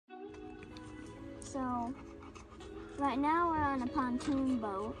So right now we're on a pontoon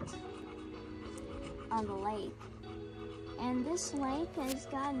boat on the lake. And this lake has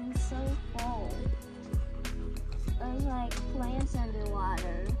gotten so full. There's like plants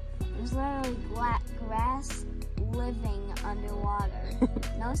underwater. There's literally grass living underwater.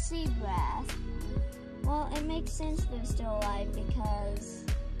 No seagrass. Well, it makes sense they're still alive because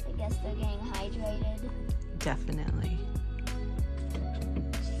I guess they're getting hydrated. Definitely.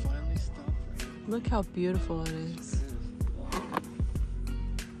 Look how beautiful it is.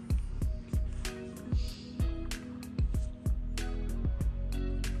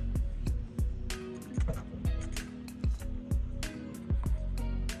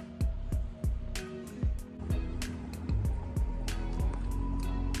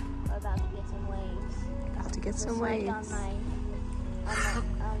 We're about to get some waves. About to get some Just waves. like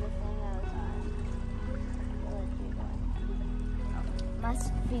on the thing I was on.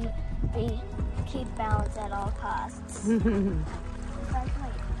 Must keep balance at all costs. But wait,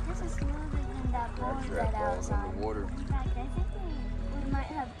 this is smoother than that board that I was on. Water. In fact, I think we might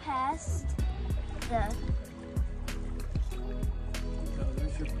have passed the...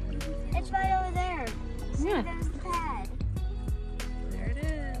 It's right over there. See, Yeah. there's the pad. There it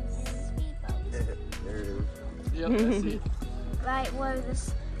is. It's a speedboat. There it is. Yep, that's it. Right where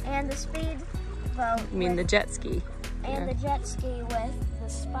this, and the speedboat. I mean the jet ski. And the jet ski with the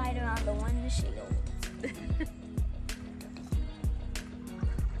spider on the windshield.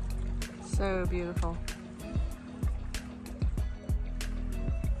 So beautiful.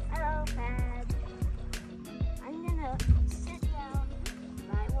 Hello, Pad. I'm gonna sit down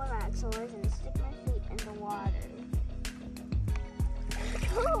right where Axel is and stick my feet in the water. It's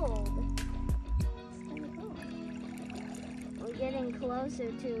cold. It's kind of cold. We're getting closer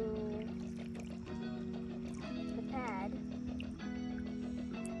to the pad.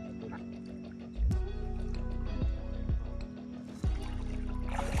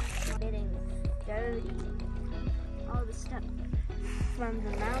 Getting dirty. All the stuff from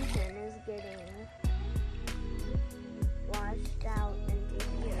the mountain is getting washed out into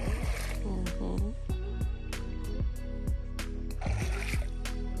here. I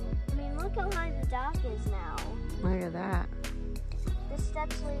mean, look how high the dock is now. Look at that. The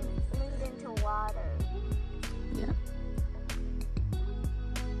steps lead into water. Yeah.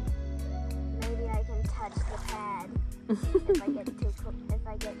 Maybe I can touch the pad if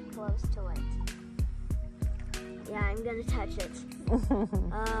I get close to it. Yeah, I'm gonna touch it.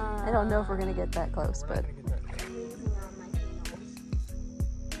 I don't know if we're gonna get that close, but Breathing on my heels.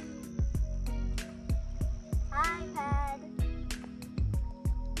 Hi, pad.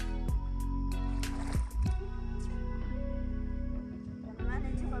 Gonna run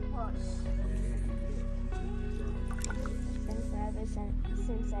into a bush. It's been forever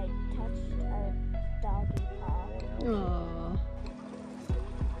since I touched a doggy paw. aww.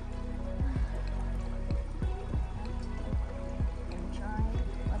 Enjoy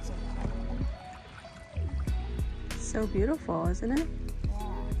what's in So beautiful, isn't it?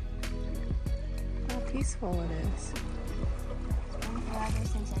 Yeah. How peaceful it is. It's been forever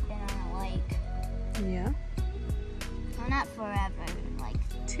since I've been on a lake. Yeah. Well, not forever, like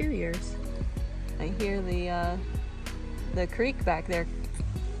 2 years. I hear the creek back there.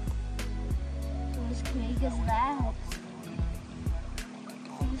 whose creek is that?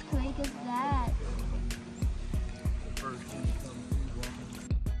 Whose creek is that?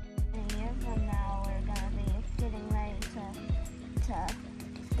 A year from now, we're gonna be getting ready to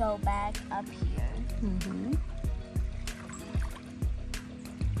go back up here. Mm-hmm.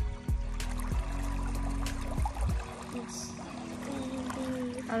 It's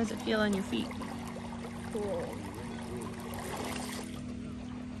gonna be How does it feel on your feet? cool.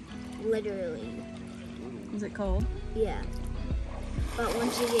 Literally. Is it cold? Yeah. But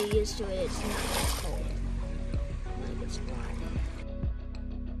once you get used to it, it's not as cold. Like it's warm.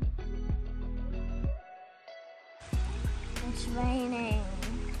 It's raining.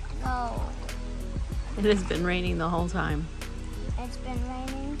 No. It has been raining the whole time. It's been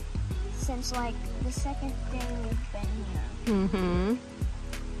raining since like the second day we've been here. Mm-hmm.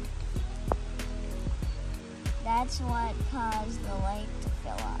 That's what caused the lake to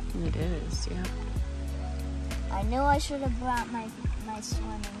fill up. It is, yeah. I knew I should have brought my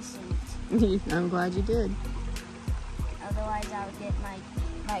swimming suit. I'm glad you did. Otherwise I would get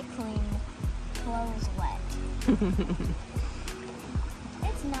my clean clothes wet.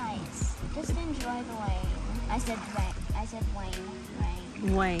 It's nice. Just enjoy the rain. I said rain.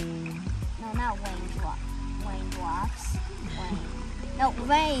 Rain. Wayne. No, not Wayne blocks. Wayne. No,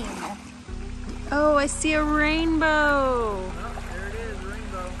 rain. Oh, I see a rainbow. Oh, there it is,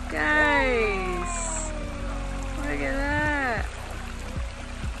 rainbow. Guys.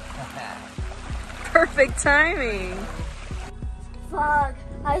 perfect timing. Fog.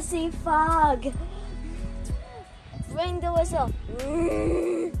 I see fog. Ring the whistle.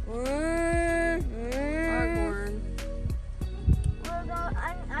 Foghorn.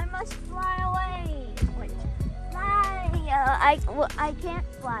 I must fly away. Wait. Fly. I can't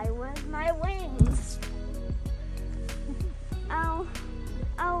fly with my wings. Oh,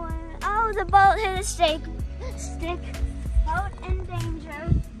 the boat hit a stick. Boat in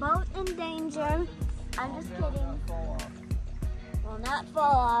danger. Boat in danger. I'm just kidding. Will not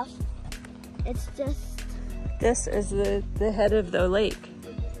fall off. It's just. This is the head of the lake.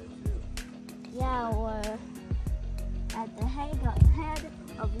 Yeah, we're at the head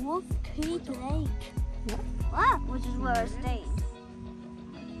of Wolf Creek Lake. Yep. Which is where I stayed.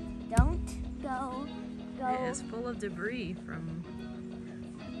 Don't go. It is full of debris from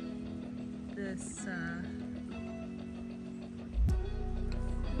this.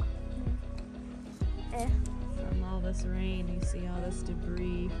 From all this rain, you see all this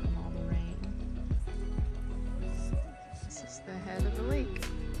debris from all the rain. This is the head of the lake.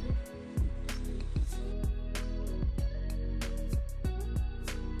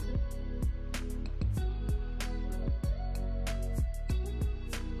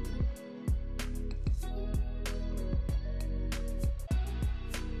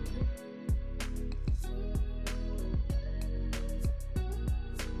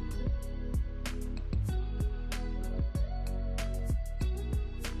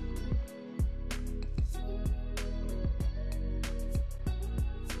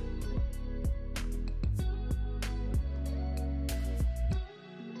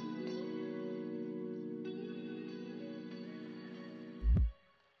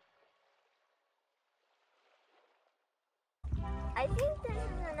 I think this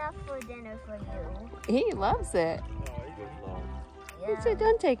is enough for dinner for you. He loves it. He said,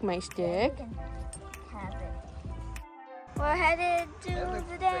 "Don't take my stick." You can have it. We're headed to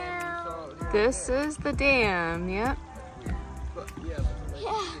the dam. This is the dam. Yep.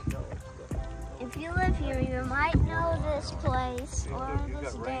 Yeah. If you live here, you might know this place or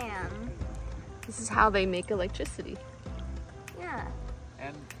this dam. This is how they make electricity. Yeah.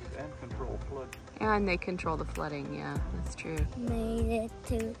 And control flood. And they control the flooding. Yeah, that's true. Made it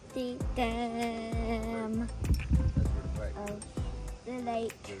to the dam of the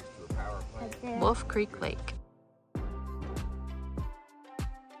lake. Right there. Wolf Creek Lake.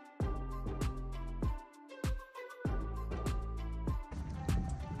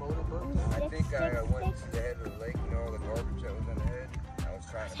 I think I went to the head of the lake, you know, all the garbage that was in the head. I was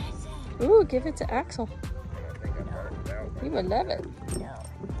trying to. Ooh, give it to Axel. I think I marked it out. He would love it. No.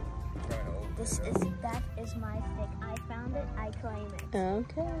 That is my stick. I found it. I claim it.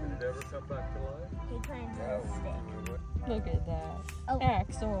 Okay. Did it ever come back to life? He claims his stick. Look at that. Oh.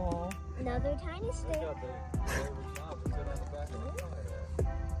 Axel. Another tiny stick.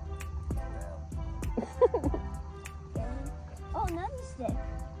 Oh, another stick.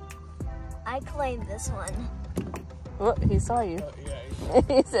 I claim this one. Oh, he saw you.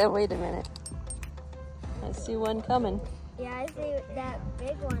 He said, "Wait a minute. I see one coming." Yeah, I see that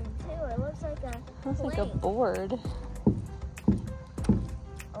big one too. It looks like a Looks like a plank. board.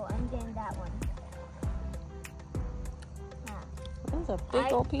 Oh, I'm getting that one. That's a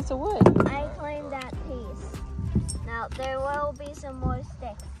big old piece of wood. I claim that piece. Now, there will be some more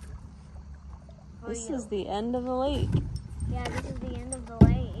sticks. This is the end of the lake. Yeah, this is the end of the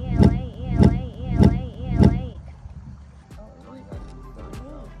lake. Yeah, lake, yeah, lake, yeah, lake, yeah, lake. Oh,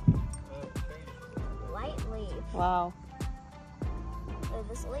 light leaf. Wow. Or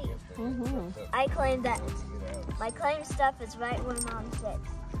this leaf. Mm-hmm. I claim that. My claim stuff is right where Mom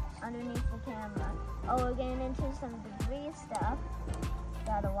sits, underneath the camera. Oh, we're getting into some debris stuff.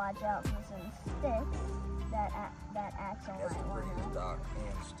 Gotta watch out for some sticks that Axel might want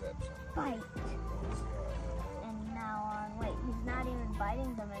to bite. And now on, wait, he's not even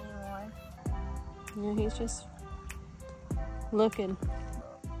biting them anymore. Yeah, he's just looking.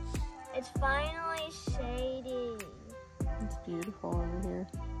 It's finally shady. It's beautiful over here.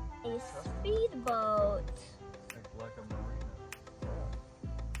 A speedboat. Like a marina.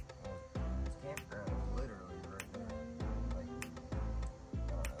 This campground is literally right there. Like,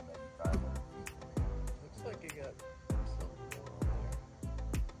 I don't know, maybe 500 feet from here. Looks like you got something going on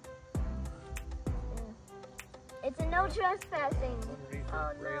there. It's a no trespassing.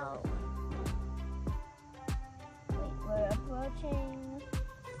 Oh no. Wait, we're approaching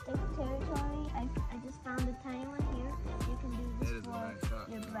stick territory. I just found a tiny one here. You can do this for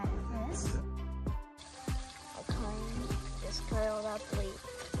your breakfast. I claim this curled up leaf.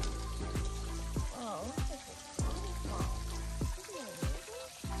 Oh, look at this waterfall. Isn't it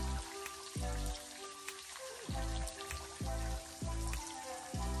amazing?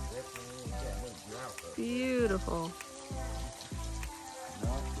 beautiful.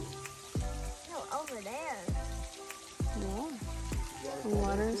 No, over there. Yeah. The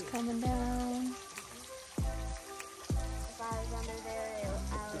water is coming down. If I was under there,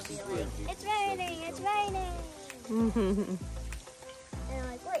 I would be like, it's raining, it's raining. And I'm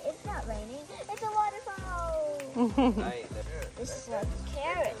like, wait, it's not raining, it's a waterfall. This is like a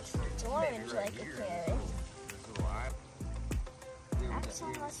carrot. It's orange like a carrot. Axel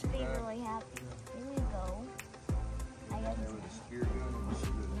must be really happy. Here we go. I got to he is really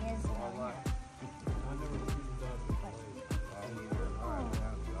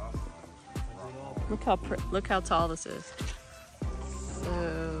happy. Look how tall this is.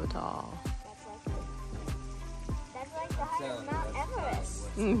 So tall. That's like the height of Mount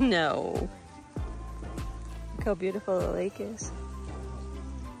Everest. No. Look how beautiful the lake is.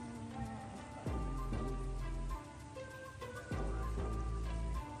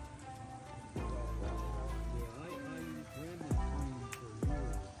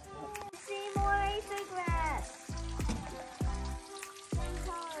 See more aphid grass. Same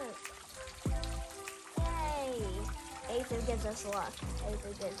color. Yay. Aphid gives us luck.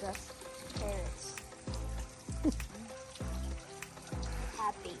 Aphid gives us carrots.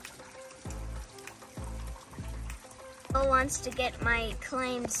 Happy. Who wants to get my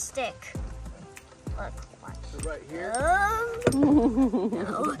claimed stick? Look, watch. Right here?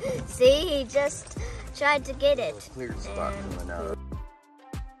 No. See, he just tried to get it. Clear spot coming out.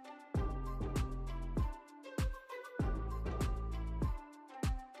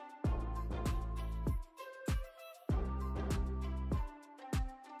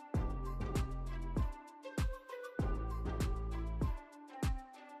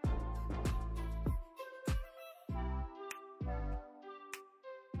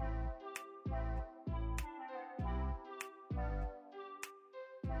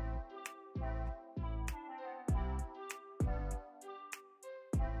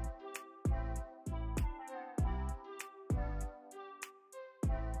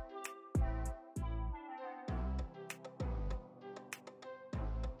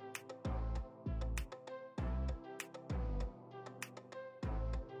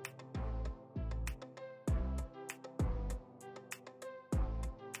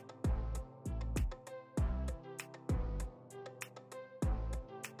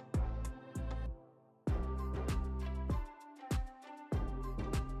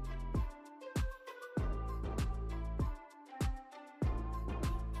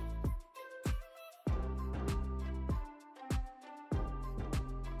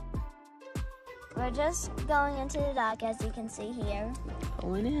 We're just going into the dock, as you can see here.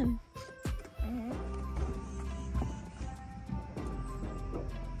 Pulling in.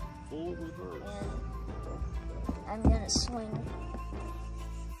 Full reverse. And I'm gonna swing.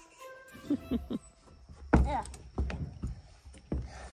 Yeah.